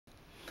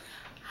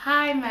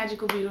Hi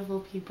magical beautiful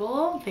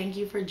people, thank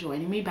you for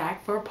joining me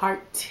back for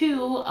part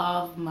 2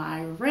 of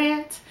my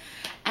rant.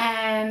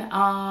 And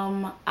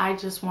I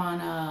just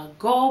want to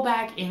go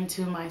back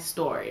into my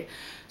story.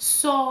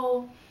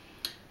 So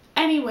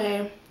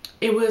anyway,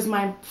 it was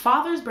my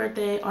father's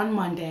birthday on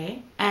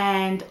Monday,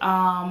 and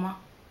I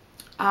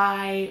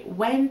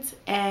went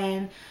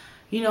and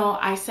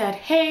I said,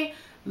 hey,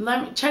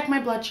 let me check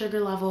my blood sugar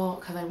level,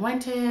 because I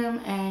went to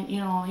him and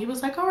he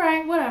was like, all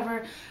right,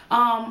 whatever.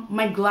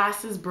 My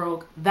glasses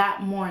broke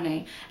that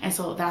morning, and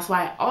so that's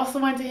why I also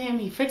went to him.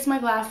 He fixed my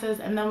glasses,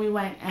 and then we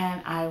went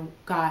and I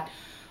got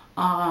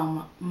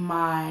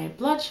my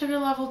blood sugar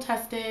level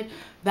tested.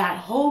 That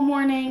whole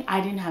morning I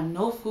didn't have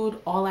no food.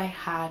 All I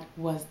had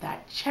was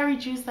that cherry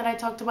juice that I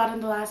talked about in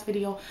the last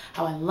video,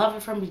 how I love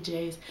it from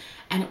BJ's,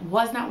 and it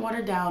was not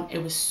watered down.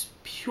 It was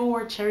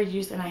pure cherry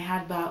juice, and I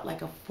had about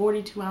like a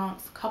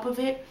 42-ounce cup of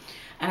it,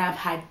 and I've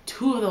had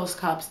 2 of those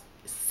cups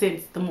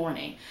since the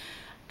morning,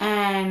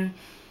 and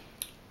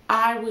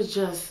I was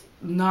just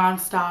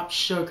non-stop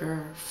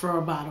sugar for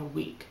about a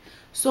week.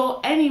 So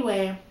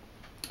anyway,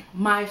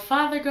 my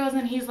father goes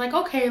and he's like,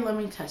 okay, let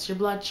me test your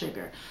blood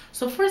sugar.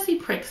 So first he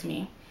pricks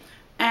me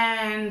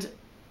and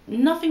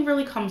nothing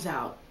really comes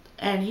out,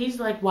 and he's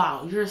like,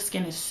 wow, your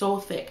skin is so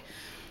thick.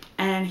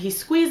 And he's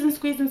squeezing,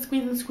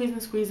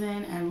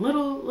 and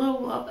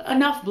little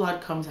enough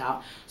blood comes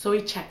out. So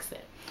he checks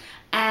it,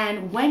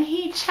 and when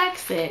he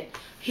checks it,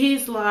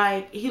 he's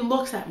like, he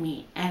looks at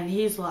me and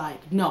he's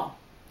like, no,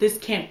 this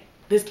can't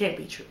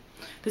be true.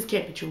 This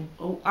can't be true.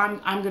 Oh,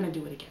 I'm gonna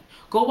do it again.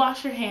 Go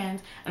wash your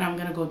hands, and I'm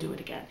gonna go do it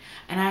again.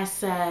 And I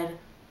said,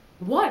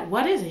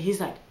 what is it?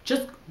 He's like,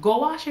 just go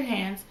wash your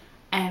hands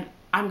and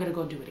I'm gonna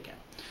go do it again.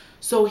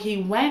 So he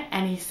went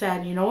and he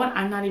said, you know what,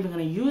 I'm not even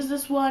gonna use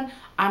this one.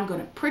 I'm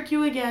gonna prick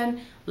you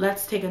again.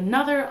 Let's take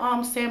another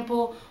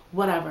sample,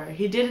 whatever.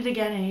 He did it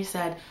again, and he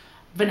said,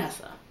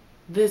 Vanessa,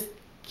 this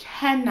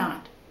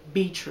cannot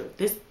be true.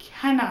 This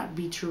cannot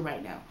be true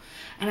right now.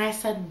 And I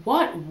said,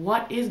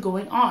 what is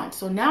going on?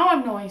 So now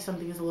I'm knowing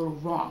something is a little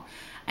wrong.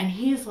 And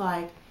he's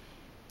like,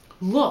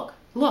 look,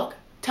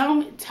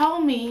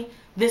 tell me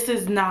this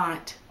is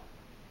not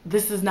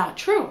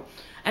true.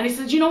 And he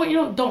said, you know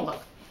what, don't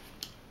look.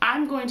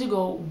 I'm going to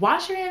go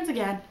wash your hands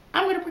again.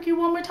 I'm going to prick you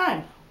one more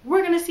time.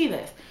 We're going to see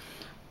this.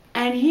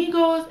 And he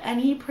goes and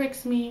he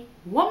pricks me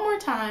one more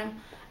time,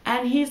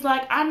 and he's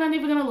like, I'm not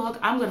even going to look.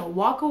 I'm going to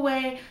walk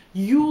away.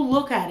 You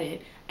look at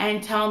it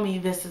and tell me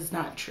this is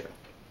not true.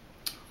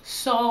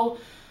 So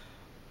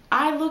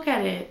I look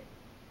at it,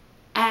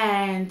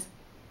 and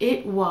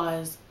it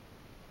was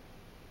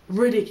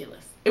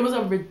ridiculous. It was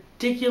a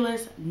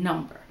ridiculous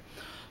number.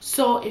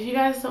 So if you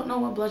guys don't know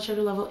what blood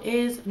sugar level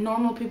is,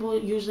 normal people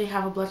usually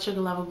have a blood sugar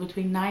level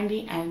between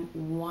 90 and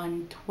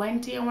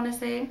 120, I want to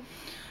say.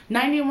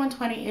 90 and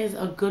 120 is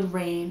a good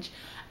range.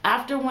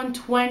 After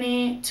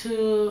 120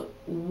 to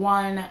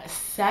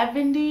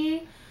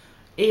 170,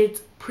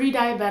 it's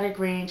pre-diabetic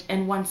range,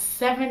 and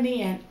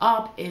 170 and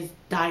up is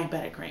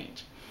diabetic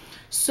range.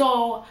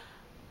 So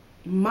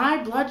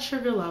my blood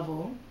sugar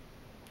level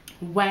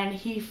when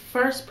he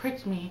first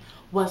pricked me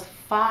was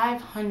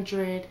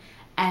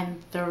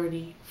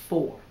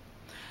 534.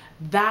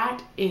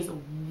 That is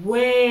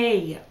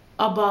way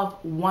above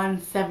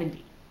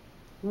 170.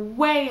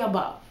 Way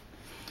above.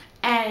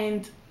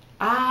 And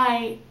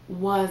I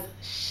was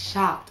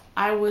shocked.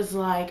 I was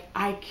like,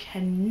 I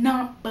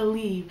cannot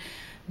believe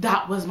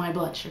that was my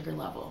blood sugar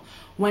level.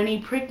 When he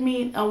pricked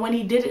me, when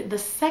he did it the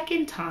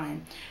second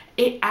time,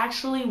 it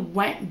actually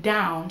went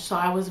down. So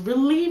I was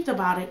relieved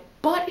about it,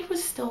 but it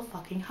was still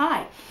fucking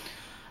high.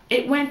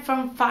 It went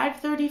from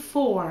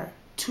 534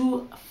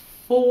 to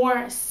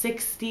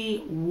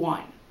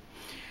 461.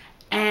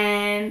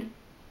 And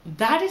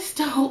that is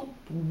still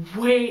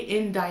way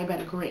in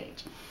diabetic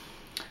range.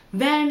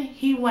 Then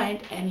he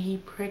went and he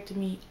pricked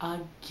me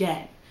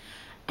again.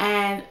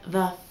 And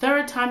the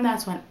third time,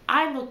 that's when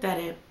I looked at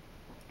it.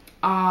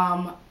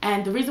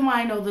 And the reason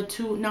why I know the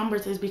 2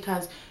 numbers is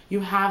because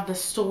you have the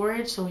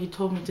storage. So he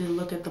told me to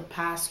look at the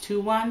past 2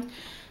 ones.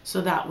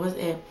 So that was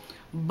it.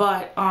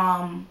 But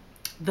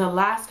the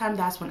last time,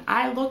 that's when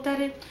I looked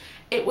at it,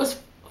 it was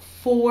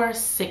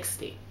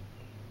 460.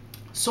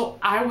 So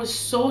I was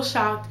so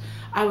shocked.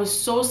 I was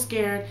so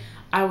scared.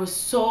 I was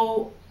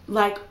so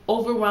like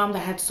overwhelmed. I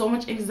had so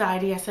much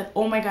anxiety. I said,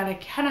 oh my God, I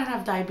cannot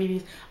have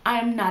diabetes. I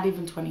am not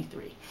even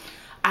 23.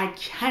 I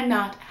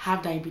cannot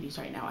have diabetes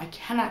right now. I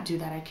cannot do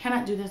that. I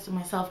cannot do this to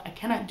myself. I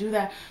cannot do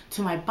that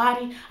to my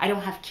body. I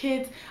don't have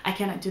kids. I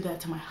cannot do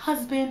that to my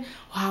husband.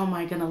 How am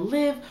I gonna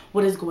live?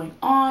 What is going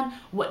on?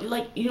 What,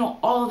 like,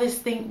 all this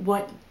thing,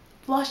 what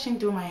flushing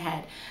through my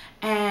head.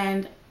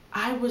 And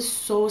I was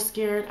so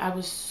scared. I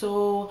was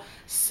so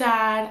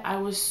sad. I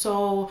was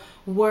so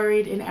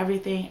worried and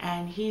everything.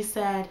 And he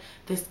said,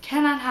 this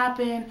cannot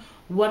happen.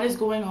 What is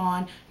going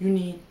on? You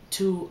need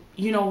to,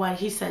 you know what?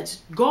 He said,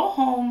 go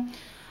home.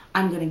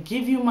 I'm going to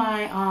give you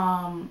my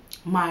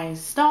my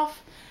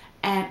stuff,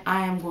 and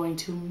I am going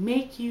to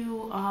make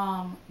you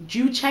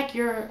check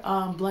your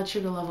blood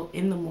sugar level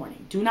in the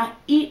morning. Do not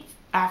eat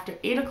after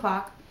 8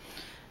 o'clock.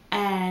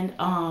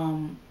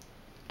 and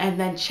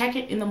then check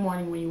it in the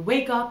morning when you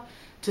wake up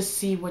to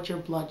see what your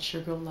blood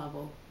sugar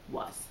level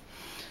was.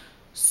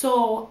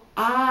 So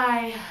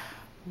I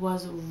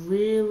was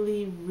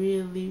really,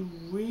 really,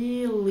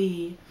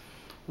 really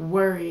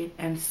worried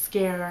and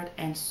scared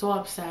and so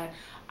upset.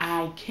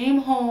 I came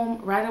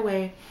home right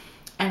away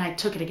and I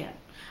took it again.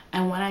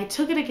 And when I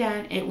took it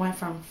again, it went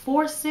from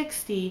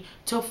 460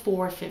 to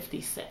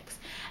 456.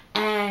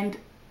 And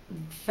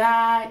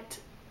that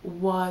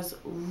was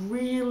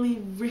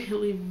really,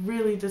 really,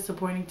 really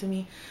disappointing to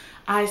me.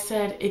 I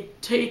said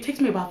it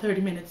takes me about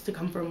 30 minutes to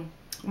come from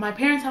my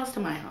parents' house to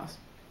my house.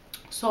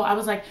 So I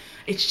was like,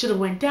 it should have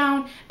went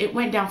down. It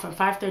went down from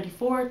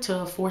 534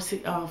 to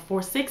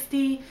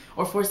 460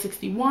 or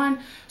 461.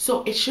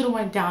 So it should have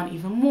went down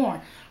even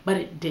more, but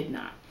it did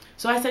not.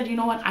 So I said, you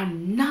know what?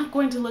 I'm not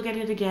going to look at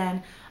it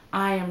again.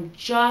 I am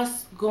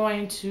just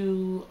going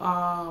to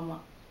go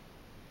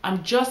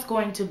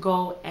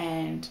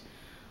and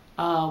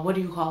what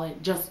do you call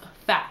it? Just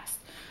fast.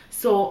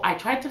 So I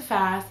tried to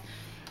fast,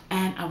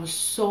 and I was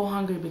so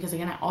hungry because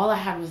again, all I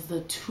had was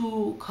the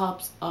 2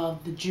 cups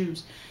of the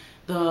juice,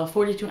 the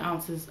 42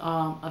 ounces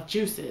of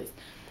juices.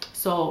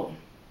 So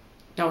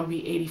that would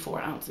be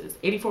 84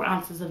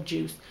 ounces of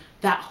juice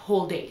that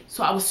whole day.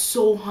 So I was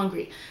so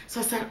hungry. So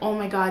I said, oh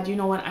my God, you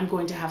know what? I'm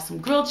going to have some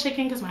grilled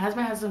chicken because my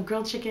husband has some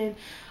grilled chicken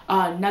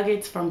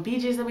nuggets from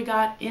BJ's that we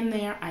got in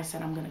there. I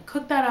said, I'm going to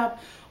cook that up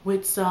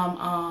with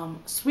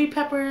some sweet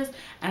peppers,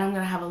 and I'm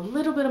going to have a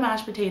little bit of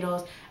mashed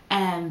potatoes,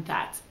 and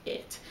that's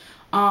it.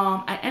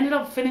 I ended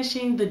up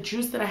finishing the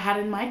juice that I had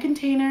in my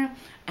container,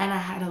 and I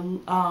had a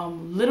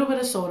little bit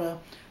of soda.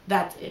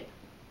 That's it.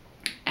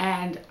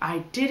 And I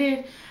did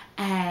it,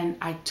 and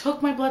I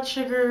took my blood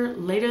sugar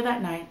later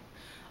that night,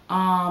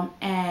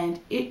 and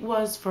it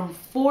was from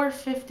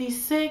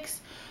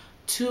 456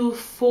 to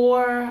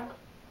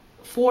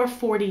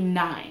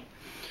 449.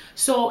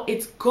 So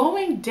it's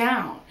going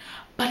down,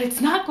 but it's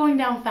not going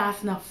down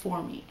fast enough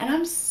for me, and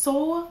I'm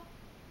so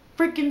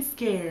freaking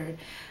scared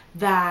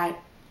that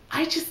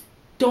I just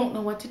don't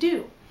know what to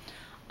do.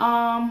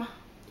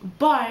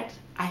 But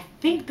I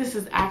think this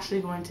is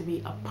actually going to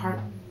be a part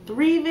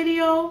 3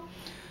 video.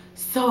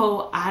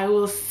 So I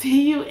will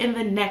see you in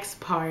the next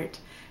part.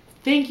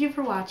 Thank you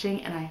for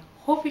watching, and I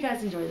hope you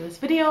guys enjoyed this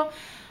video.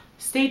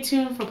 Stay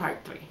tuned for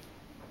part 3.